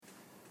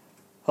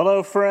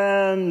Hello,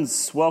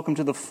 friends. Welcome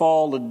to the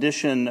fall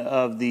edition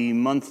of the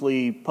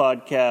monthly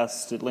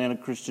podcast, Atlanta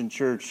Christian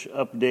Church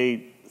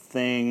update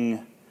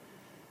thing.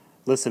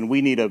 Listen, we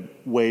need a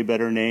way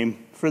better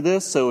name for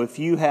this, so if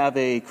you have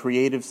a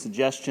creative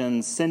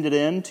suggestion, send it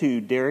in to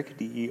Derek,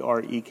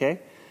 D-E-R-E-K,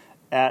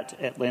 at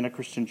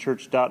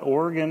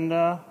atlantachristianchurch.org, and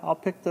I'll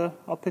pick the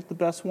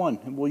best one,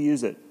 and we'll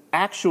use it.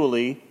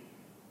 Actually,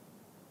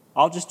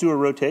 I'll just do a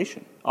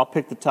rotation. I'll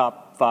pick the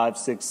top 5,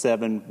 6,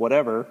 7,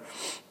 whatever,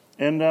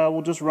 and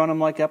we'll just run them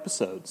like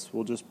episodes.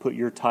 We'll just put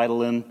your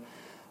title in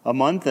a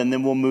month, and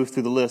then we'll move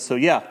through the list. So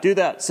yeah, do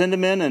that. Send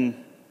them in, and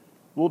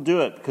we'll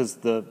do it, because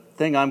the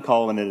thing I'm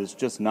calling it is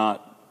just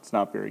it's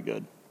not very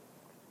good.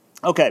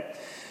 Okay,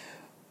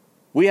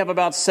 we have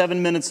about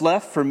 7 minutes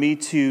left for me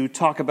to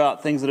talk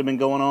about things that have been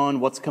going on,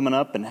 what's coming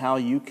up, and how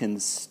you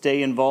can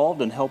stay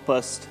involved and help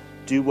us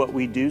do what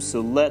we do. So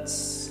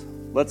let's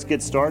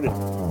get started.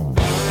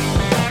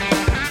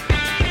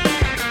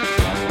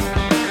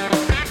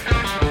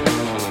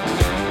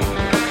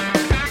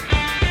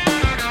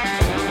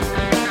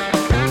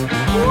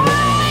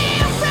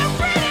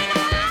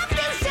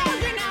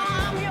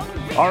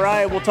 All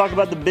right, we'll talk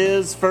about the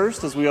biz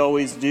first, as we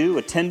always do.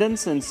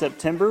 Attendance in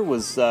September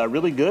was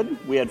really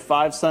good. We had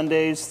 5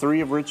 Sundays,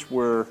 three of which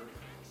were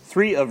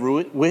way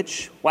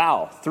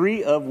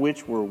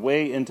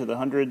into the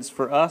hundreds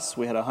for us.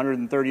 We had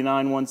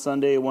 139 one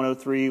Sunday,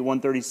 103,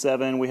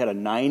 137. We had a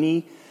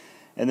 90,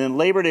 and then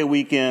Labor Day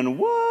weekend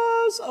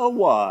was a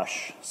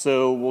wash.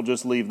 So we'll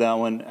just leave that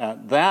one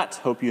at that.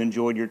 Hope you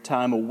enjoyed your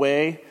time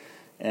away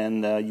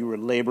and you were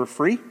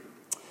labor-free.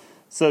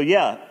 So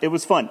yeah, it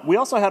was fun. We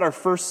also had our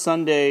first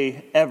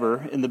Sunday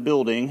ever in the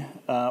building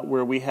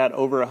where we had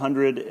over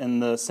 100 in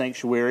the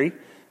sanctuary,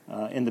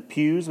 in the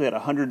pews. We had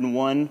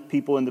 101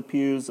 people in the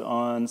pews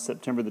on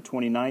September the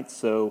 29th.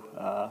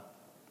 So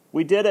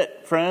we did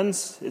it,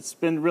 friends. It's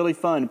been really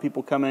fun.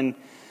 People coming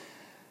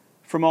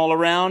from all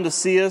around to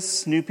see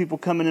us, new people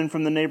coming in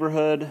from the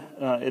neighborhood.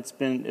 It's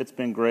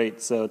been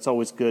great. So it's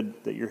always good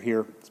that you're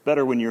here. It's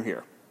better when you're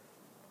here.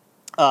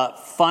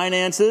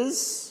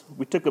 Finances,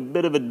 we took a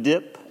bit of a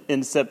dip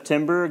in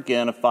September.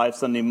 Again, a 5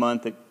 Sunday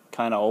month, it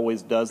kind of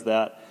always does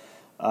that.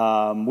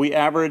 We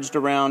averaged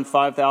around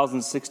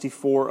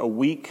 $5,064 a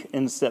week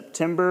in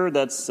September.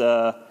 That's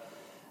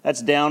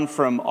down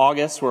from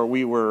August, where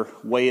we were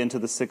way into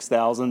the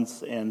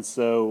 6,000s. And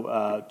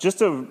so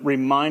just a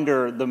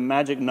reminder, the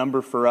magic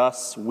number for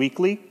us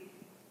weekly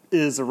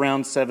is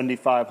around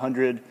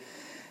 7,500.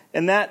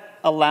 And that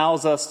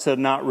allows us to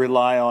not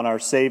rely on our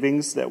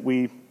savings that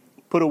we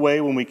put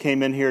away when we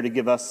came in here to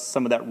give us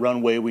some of that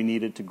runway we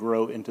needed to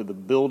grow into the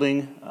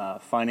building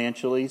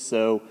financially.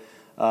 So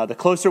the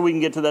closer we can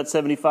get to that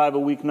 75 a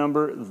week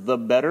number, the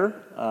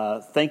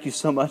better. Thank you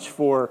so much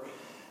for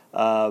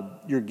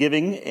your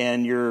giving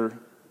and your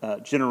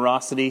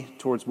generosity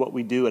towards what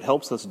we do. It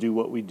helps us do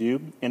what we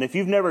do. And if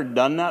you've never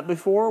done that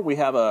before, we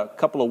have a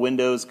couple of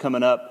windows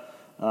coming up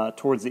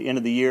towards the end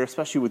of the year,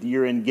 especially with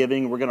year-end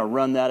giving. We're going to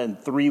run that in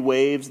 3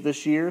 waves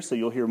this year, so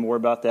you'll hear more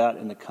about that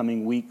in the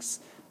coming weeks.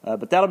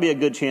 But that'll be a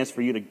good chance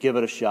for you to give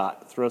it a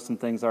shot, throw some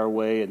things our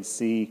way and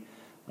see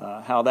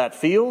how that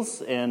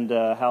feels and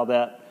how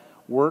that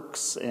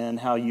works and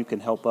how you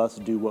can help us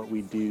do what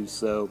we do.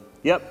 So,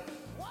 yep,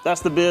 that's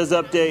the biz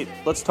update.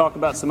 Let's talk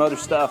about some other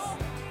stuff.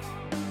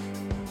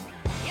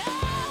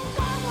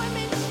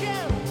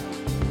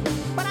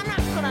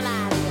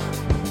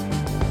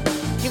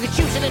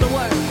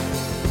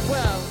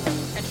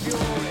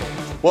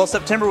 Well,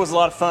 September was a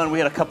lot of fun. We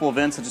had a couple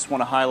events I just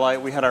want to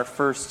highlight. We had our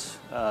first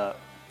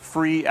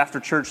free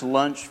after-church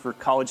lunch for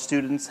college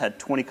students. Had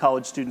 20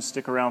 college students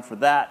stick around for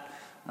that,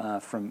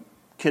 from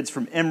kids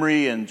from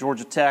Emory and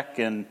Georgia Tech,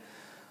 and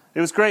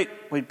it was great.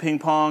 We had ping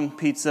pong,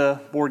 pizza,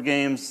 board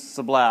games. It's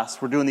a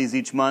blast. We're doing these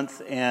each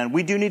month, and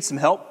we do need some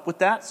help with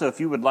that, so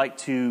if you would like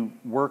to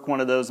work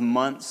one of those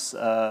months,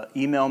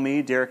 email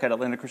me, Derek at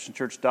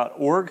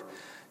atlantachristianchurch.org.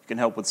 You can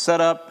help with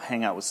setup,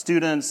 hang out with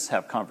students,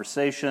 have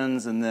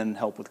conversations, and then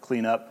help with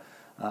cleanup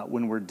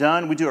when we're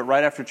done. We do it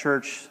right after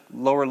church,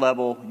 lower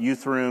level,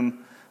 youth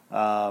room.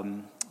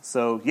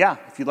 So yeah,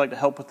 if you'd like to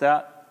help with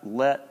that,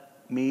 let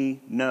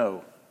me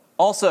know.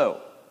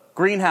 Also,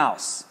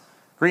 Greenhouse.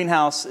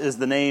 Greenhouse is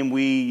the name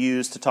we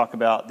use to talk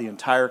about the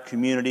entire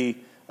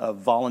community of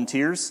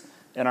volunteers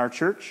in our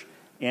church.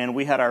 And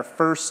we had our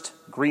first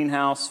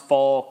Greenhouse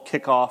fall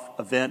kickoff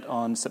event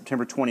on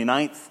September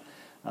 29th,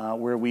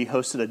 where we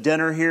hosted a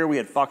dinner here. We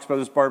had Fox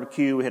Brothers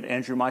Barbecue. We had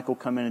Andrew Michael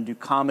come in and do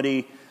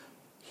comedy.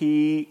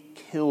 He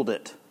killed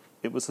it.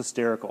 It was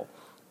hysterical.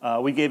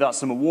 We gave out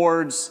some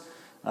awards.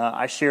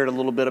 I shared a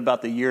little bit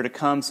about the year to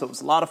come, so it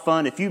was a lot of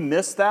fun. If you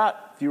missed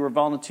that, if you were a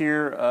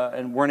volunteer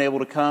and weren't able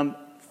to come,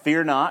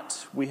 fear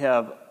not. We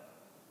have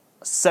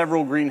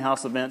several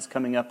Greenhouse events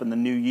coming up in the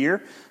new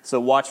year, so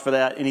watch for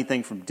that.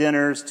 Anything from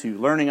dinners to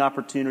learning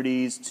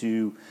opportunities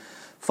to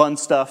fun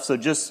stuff. So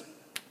just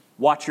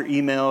watch your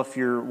email if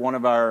you're one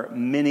of our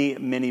many,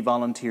 many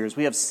volunteers.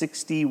 We have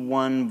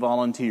 61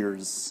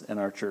 volunteers in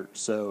our church,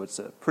 so it's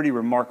a pretty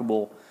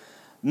remarkable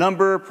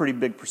number, pretty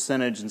big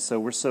percentage, and so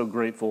we're so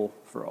grateful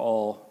for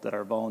all that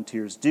our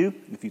volunteers do.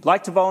 If you'd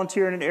like to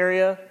volunteer in an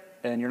area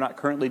and you're not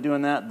currently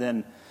doing that,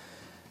 then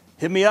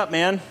hit me up,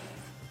 man.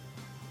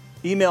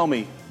 Email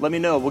me. Let me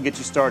know. We'll get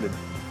you started.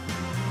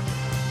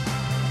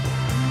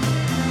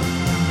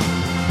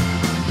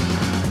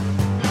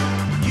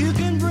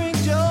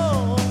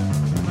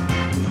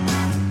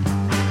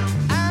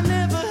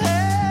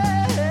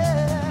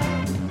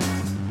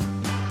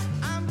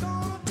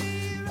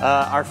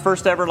 Our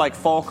first ever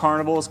fall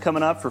carnival is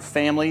coming up for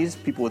families,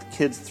 people with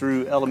kids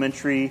through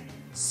elementary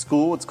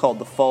school. It's called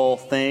the Fall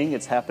Thing.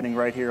 It's happening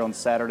right here on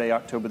Saturday,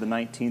 October the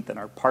 19th in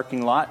our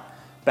parking lot.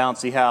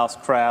 Bouncy house,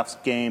 crafts,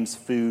 games,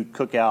 food,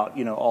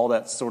 cookout, all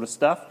that sort of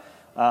stuff.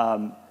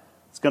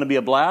 It's going to be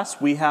a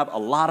blast. We have a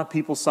lot of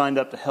people signed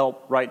up to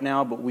help right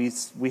now, but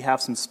we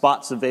have some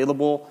spots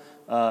available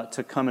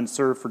to come and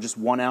serve for just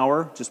 1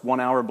 hour, just 1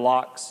 hour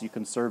blocks. You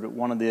can serve at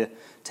one of the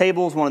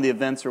tables, one of the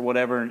events or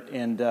whatever.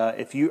 And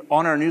if you're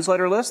on our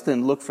newsletter list,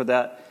 then look for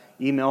that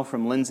email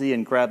from Lindsay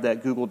and grab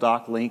that Google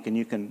Doc link and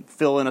you can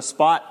fill in a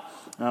spot.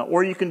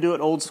 Or you can do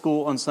it old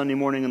school on Sunday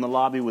morning in the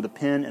lobby with a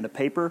pen and a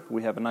paper.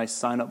 We have a nice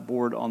sign-up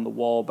board on the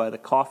wall by the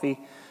coffee,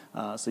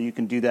 so you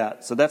can do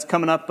that. So that's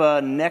coming up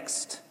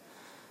next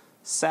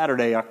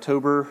Saturday,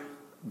 October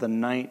the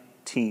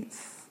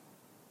 19th.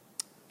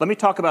 Let me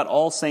talk about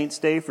All Saints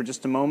Day for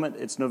just a moment.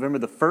 It's November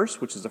the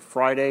 1st, which is a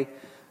Friday.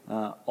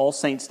 All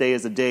Saints Day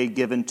is a day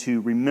given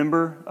to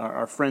remember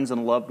our friends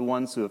and loved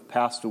ones who have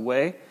passed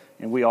away,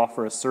 and we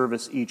offer a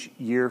service each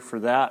year for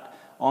that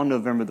on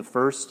November the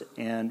 1st.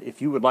 And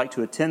if you would like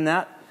to attend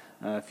that,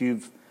 if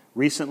you've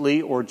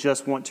recently or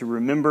just want to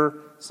remember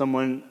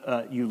someone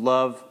you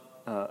love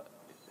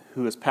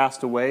who has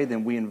passed away,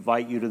 then we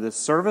invite you to this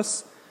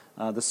service.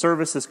 The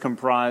service is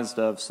comprised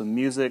of some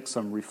music,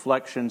 some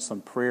reflection,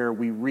 some prayer.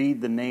 We read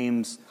the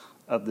names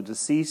of the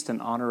deceased in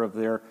honor of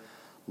their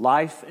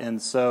life,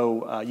 and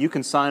so you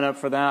can sign up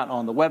for that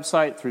on the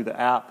website through the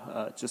app.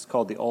 It's just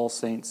called the All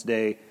Saints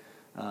Day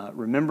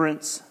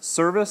Remembrance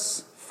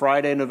Service,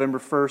 Friday, November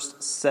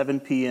 1st, 7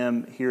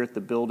 p.m. here at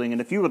the building.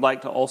 And if you would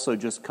like to also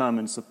just come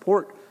in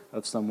support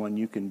of someone,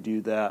 you can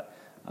do that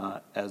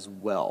as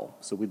well.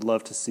 So we'd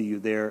love to see you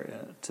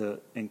there to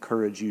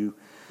encourage you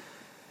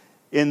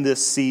in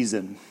this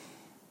season.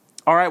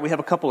 All right, we have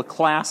a couple of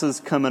classes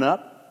coming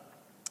up.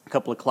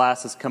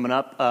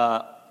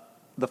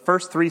 The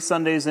first 3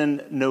 Sundays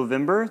in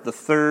November, the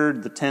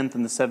 3rd, the 10th,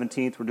 and the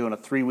 17th, we're doing a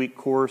 3-week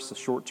course, a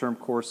short-term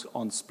course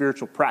on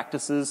spiritual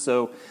practices.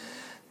 So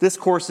this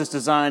course is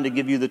designed to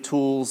give you the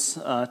tools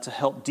to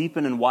help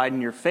deepen and widen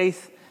your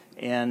faith,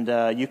 and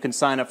you can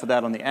sign up for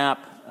that on the app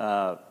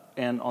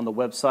and on the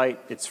website.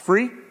 It's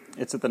free.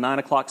 It's at the 9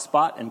 o'clock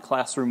spot in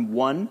Classroom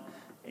 1.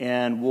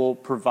 And we'll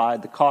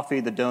provide the coffee,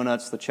 the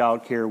donuts, the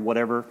childcare,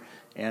 whatever,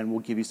 and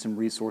we'll give you some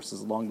resources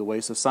along the way.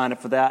 So sign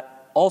up for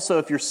that. Also,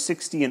 if you're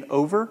 60 and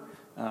over,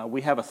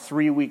 we have a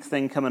 3-week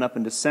thing coming up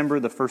in December,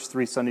 the first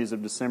 3 Sundays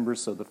of December.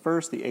 So the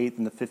 1st, the 8th,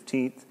 and the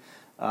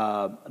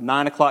 15th.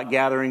 9 o'clock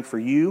gathering for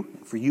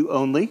you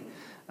only,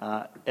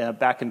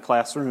 back in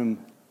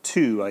Classroom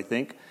 2, I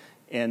think.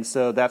 And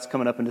so that's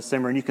coming up in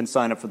December, and you can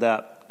sign up for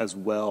that as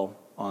well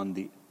on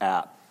the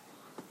app.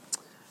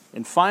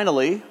 And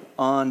finally,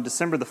 on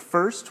December the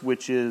 1st,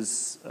 which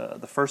is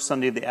the first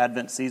Sunday of the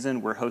Advent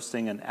season, we're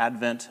hosting an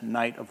Advent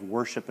night of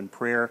worship and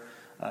prayer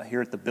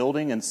here at the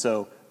building. And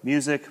so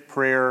music,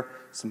 prayer,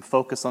 some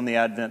focus on the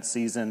Advent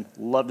season.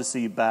 Love to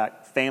see you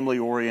back.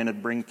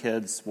 Family-oriented, bring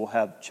kids. We'll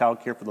have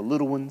childcare for the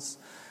little ones.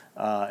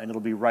 And it'll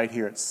be right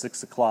here at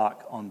 6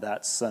 o'clock on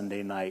that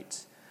Sunday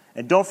night.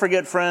 And don't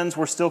forget, friends,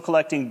 we're still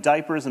collecting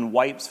diapers and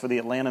wipes for the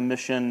Atlanta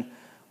Mission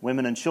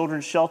Women and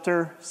Children's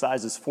Shelter,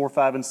 sizes 4,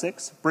 5, and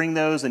 6. Bring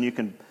those, and you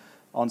can,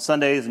 on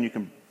Sundays, and you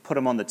can put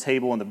them on the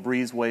table in the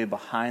breezeway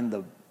behind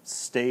the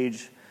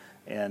stage,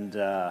 and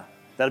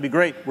that'll be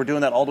great. We're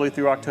doing that all the way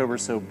through October,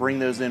 so bring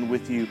those in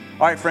with you.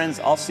 All right, friends,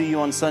 I'll see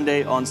you on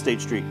Sunday on State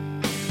Street.